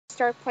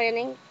start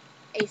planting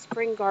a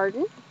spring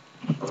garden?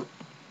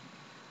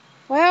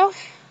 Well,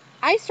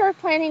 I start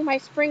planting my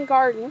spring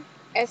garden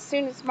as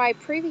soon as my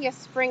previous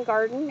spring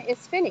garden is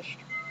finished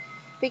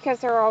because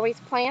there are always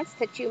plants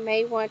that you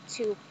may want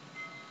to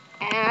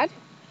add.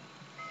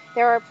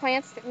 There are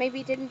plants that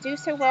maybe didn't do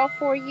so well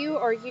for you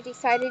or you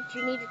decided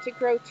you needed to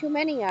grow too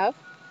many of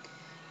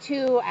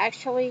to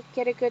actually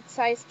get a good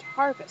sized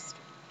harvest.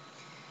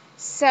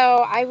 So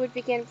I would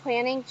begin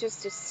planting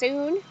just as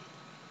soon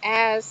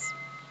as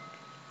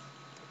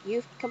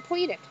you've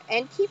completed,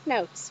 and keep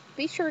notes.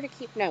 Be sure to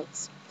keep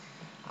notes.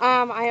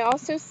 I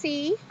also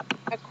see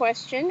a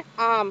question.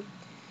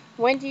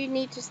 When do you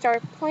need to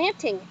start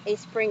planting a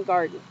spring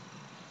garden?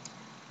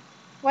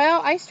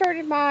 Well, I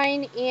started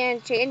mine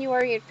in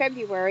January and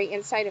February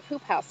inside of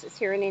hoop houses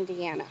here in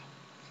Indiana.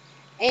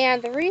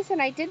 And the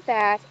reason I did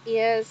that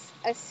is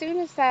as soon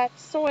as that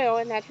soil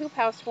in that hoop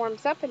house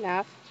warms up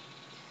enough,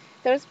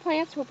 those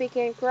plants will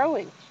begin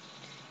growing.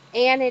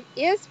 And it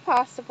is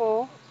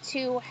possible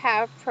to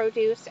have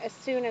produce as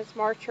soon as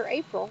March or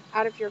April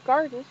out of your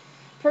garden,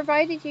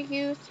 provided you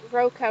use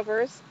row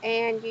covers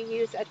and you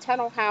use a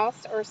tunnel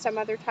house or some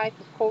other type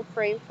of cold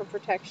frame for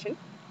protection.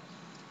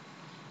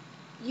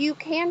 You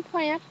can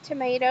plant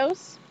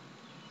tomatoes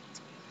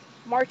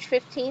March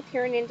 15th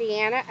here in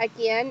Indiana.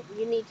 Again,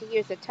 you need to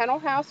use a tunnel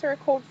house or a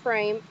cold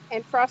frame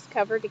and frost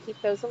cover to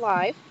keep those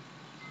alive.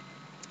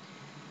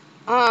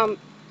 Um,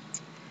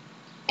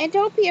 and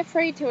don't be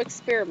afraid to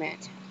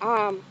experiment.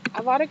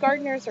 A lot of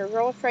gardeners are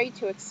real afraid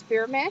to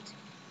experiment,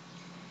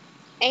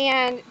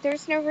 and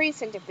there's no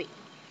reason to be.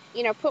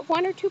 Put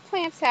one or two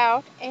plants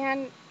out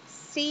and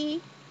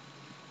see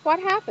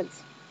what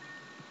happens.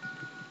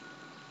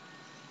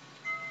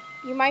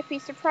 You might be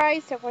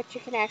surprised at what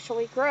you can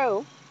actually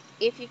grow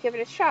if you give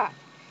it a shot.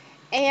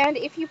 And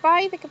if you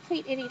buy the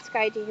Complete Idiot's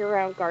Guide to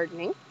Year-Round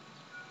Gardening,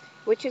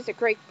 which is a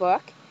great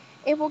book,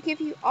 it will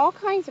give you all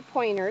kinds of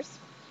pointers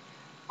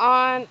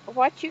on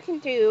what you can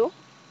do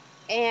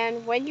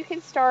and when you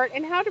can start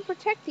and how to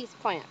protect these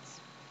plants.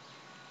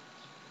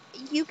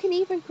 You can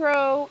even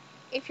grow,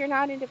 if you're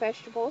not into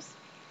vegetables,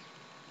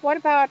 what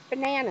about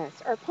bananas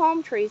or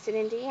palm trees in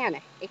Indiana?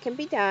 It can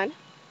be done.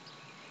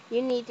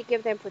 You need to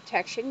give them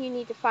protection. You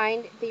need to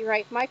find the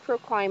right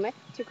microclimate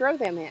to grow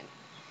them in.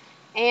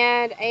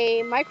 And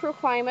a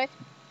microclimate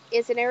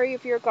is an area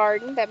of your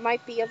garden that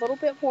might be a little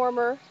bit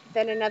warmer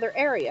than another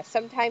area.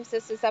 Sometimes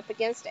this is up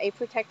against a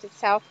protected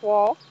south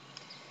wall.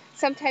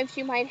 Sometimes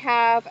you might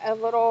have a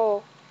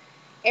little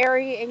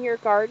area in your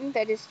garden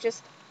that is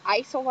just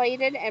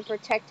isolated and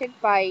protected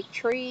by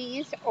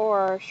trees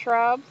or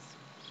shrubs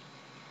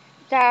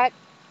that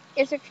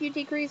is a few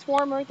degrees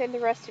warmer than the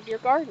rest of your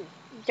garden.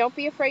 Don't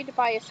be afraid to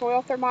buy a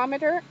soil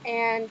thermometer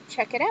and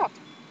check it out.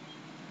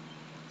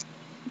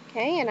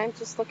 Okay, and I'm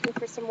just looking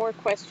for some more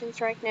questions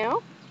right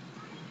now.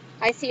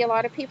 I see a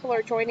lot of people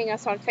are joining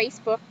us on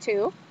Facebook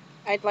too.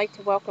 I'd like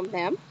to welcome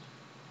them.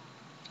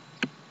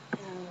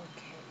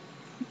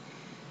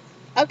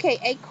 Okay,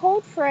 a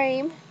cold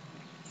frame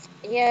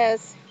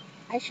is,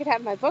 I should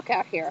have my book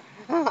out here.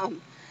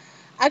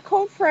 A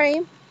cold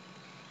frame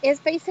is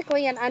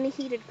basically an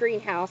unheated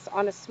greenhouse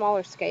on a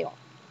smaller scale.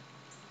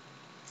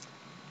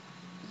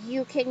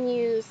 You can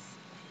use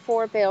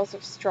 4 bales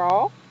of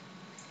straw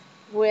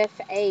with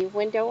a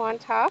window on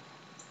top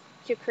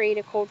to create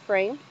a cold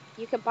frame.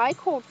 You can buy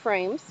cold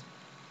frames.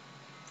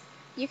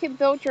 You can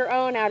build your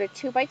own out of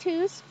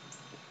 2x2s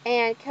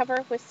and cover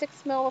it with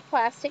 6 mil of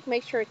plastic.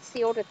 Make sure it's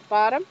sealed at the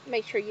bottom.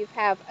 Make sure you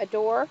have a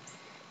door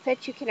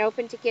that you can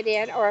open to get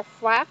in or a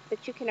flap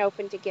that you can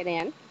open to get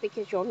in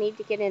because you'll need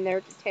to get in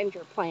there to tend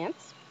your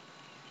plants.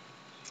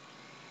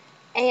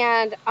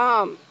 And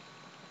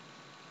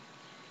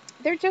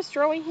they're just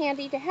really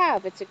handy to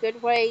have. It's a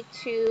good way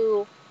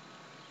to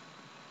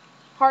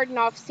harden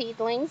off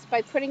seedlings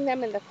by putting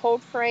them in the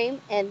cold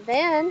frame and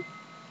then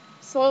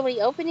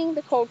slowly opening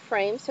the cold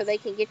frame so they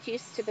can get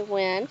used to the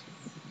wind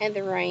and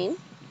the rain.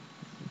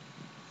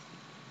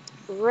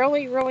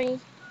 Really, really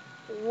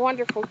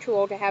wonderful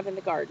tool to have in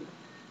the garden.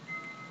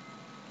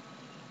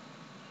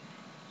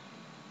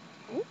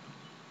 Okay.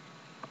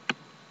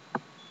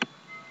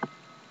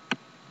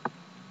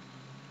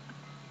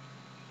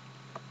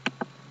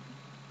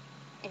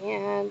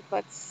 And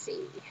let's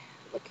see,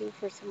 looking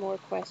for some more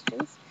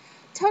questions.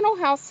 Tunnel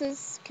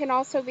houses can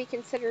also be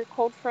considered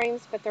cold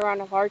frames, but they're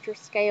on a larger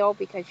scale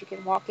because you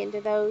can walk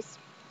into those.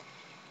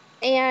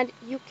 And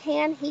you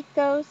can heat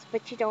those,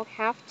 but you don't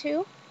have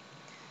to.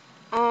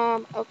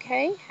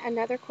 Okay,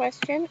 another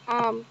question.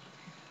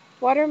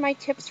 What are my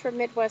tips for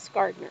Midwest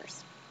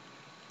gardeners?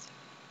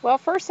 Well,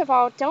 first of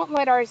all, don't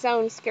let our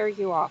zone scare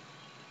you off.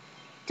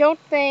 Don't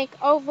think,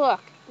 oh,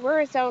 look,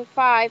 we're a zone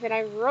 5 and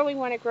I really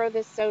want to grow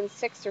this zone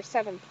 6 or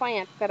 7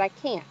 plant, but I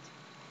can't.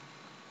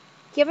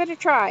 Give it a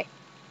try.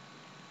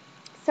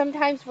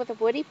 Sometimes with a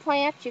woody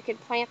plant, you can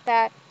plant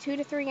that 2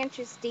 to 3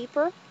 inches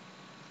deeper.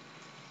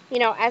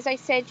 As I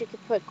said, you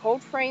could put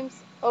cold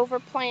frames over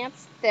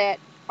plants that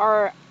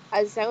are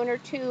a zone or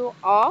 2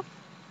 off.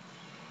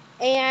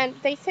 And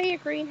they say a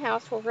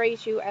greenhouse will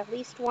raise you at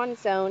least one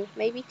zone,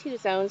 maybe 2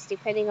 zones,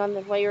 depending on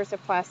the layers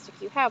of plastic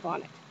you have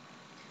on it.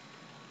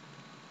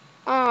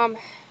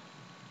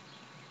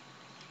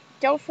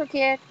 Don't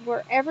forget,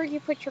 wherever you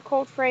put your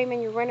cold frame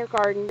in your winter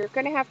garden, you're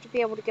going to have to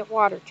be able to get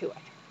water to it.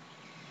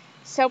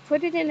 So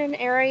put it in an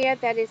area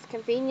that is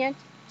convenient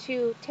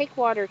to take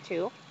water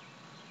to.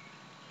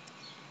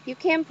 You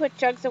can put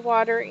jugs of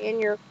water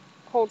in your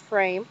cold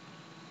frame.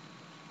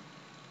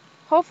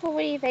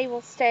 Hopefully they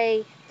will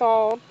stay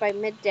thawed by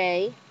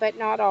midday, but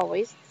not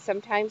always.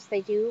 Sometimes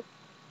they do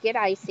get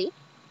icy,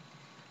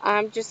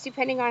 just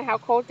depending on how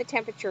cold the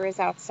temperature is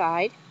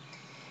outside.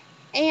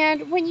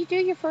 And when you do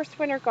your first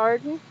winter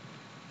garden,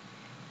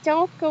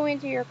 don't go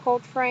into your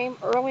cold frame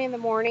early in the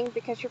morning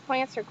because your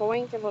plants are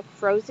going to look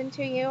frozen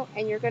to you,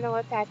 and you're going to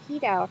let that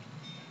heat out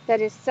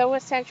that is so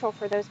essential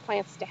for those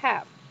plants to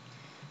have.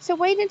 So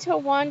wait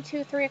until 1,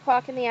 2, 3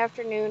 o'clock in the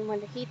afternoon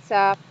when the heat's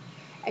up.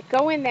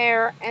 Go in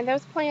there, and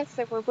those plants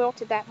that were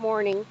wilted that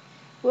morning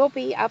will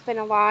be up and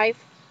alive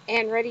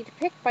and ready to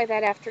pick by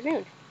that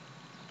afternoon.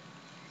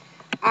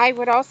 I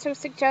would also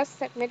suggest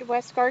that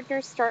Midwest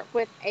gardeners start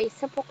with a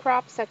simple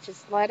crop such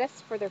as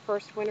lettuce for their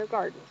first winter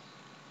garden.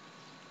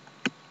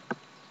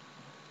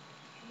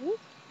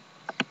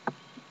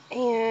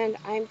 And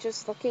I'm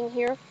just looking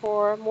here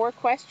for more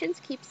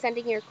questions. Keep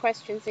sending your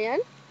questions in.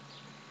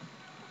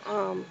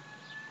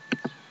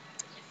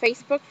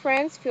 Facebook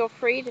friends, feel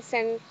free to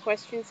send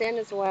questions in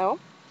as well.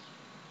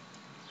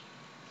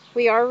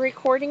 We are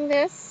recording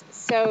this,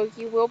 so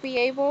you will be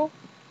able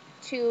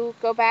to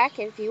go back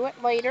and view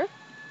it later.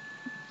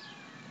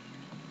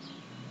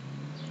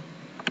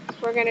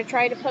 We're going to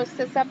try to post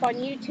this up on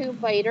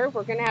YouTube later.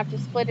 We're going to have to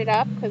split it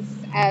up because,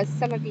 as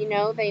some of you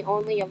know, they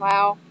only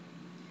allow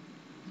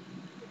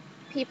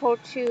people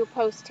to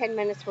post 10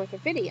 minutes worth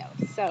of video.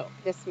 So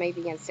this may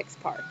be in 6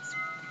 parts.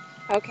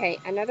 Okay,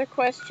 another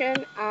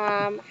question.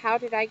 How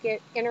did I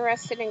get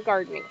interested in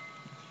gardening?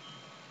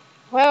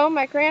 Well,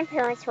 my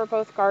grandparents were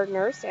both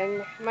gardeners,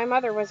 and my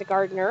mother was a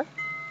gardener.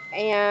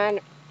 And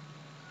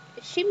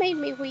she made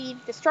me weed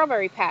the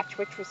strawberry patch,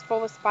 which was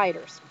full of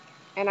spiders.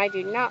 And I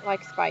do not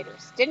like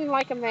spiders. Didn't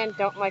like them then,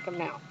 don't like them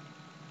now.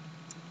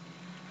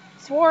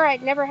 Swore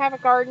I'd never have a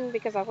garden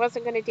because I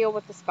wasn't going to deal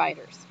with the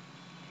spiders.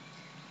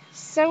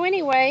 So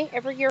anyway,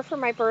 every year for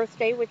my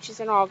birthday, which is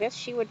in August,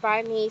 she would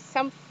buy me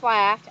some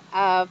flat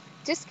of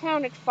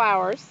discounted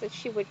flowers that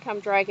she would come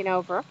dragging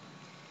over.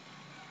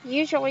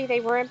 Usually they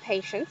were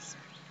impatiens.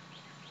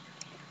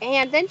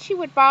 And then she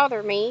would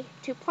bother me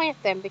to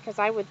plant them because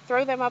I would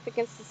throw them up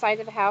against the side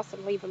of the house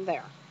and leave them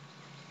there.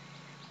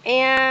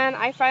 And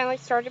I finally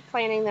started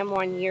planting them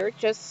one year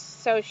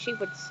just so she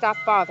would stop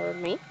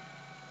bothering me.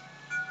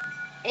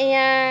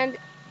 And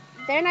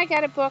then I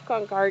got a book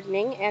on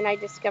gardening and I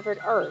discovered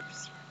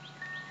herbs.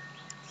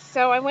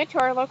 So I went to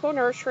our local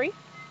nursery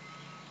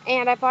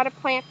and I bought a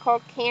plant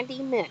called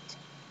candy mint.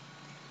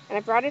 And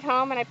I brought it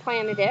home and I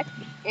planted it.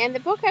 And the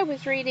book I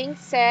was reading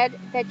said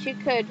that you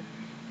could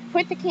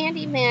put the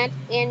candy mint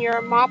in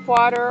your mop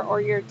water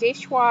or your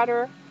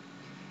dishwater,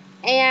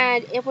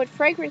 and it would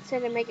fragrance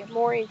it and make it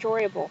more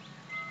enjoyable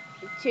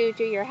to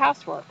do your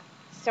housework.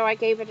 So I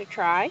gave it a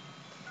try.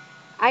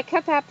 I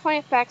cut that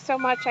plant back so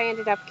much I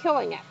ended up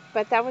killing it,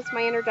 but that was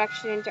my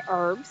introduction into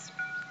herbs.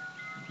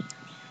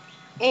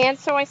 And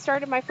so I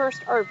started my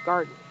first herb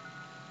garden.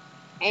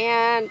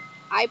 And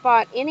I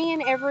bought any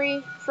and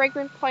every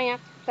fragrant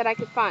plant that I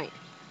could find.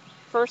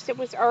 First it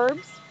was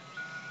herbs,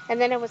 and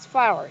then it was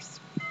flowers.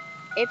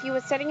 If you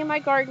were sitting in my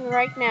garden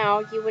right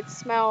now, you would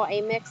smell a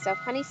mix of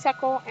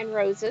honeysuckle and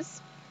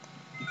roses,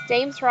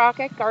 Dame's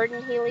Rocket,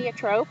 garden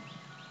heliotrope.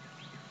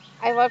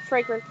 I love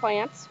fragrant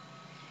plants.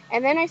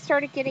 And then I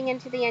started getting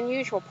into the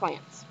unusual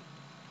plants.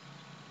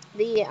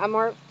 The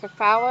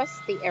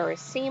Amorphophallus, the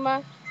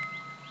Erisema,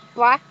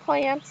 black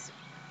plants,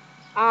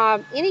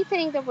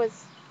 anything that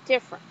was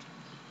different.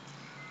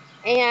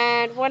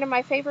 And one of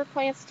my favorite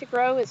plants to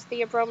grow is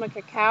Theobroma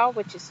cacao,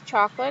 which is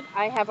chocolate.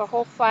 I have a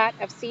whole flat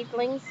of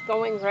seedlings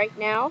going right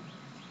now.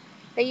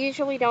 They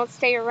usually don't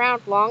stay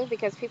around long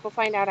because people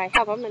find out I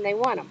have them and they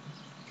want them.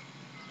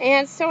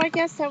 And so I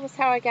guess that was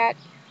how I got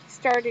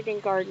started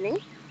in gardening.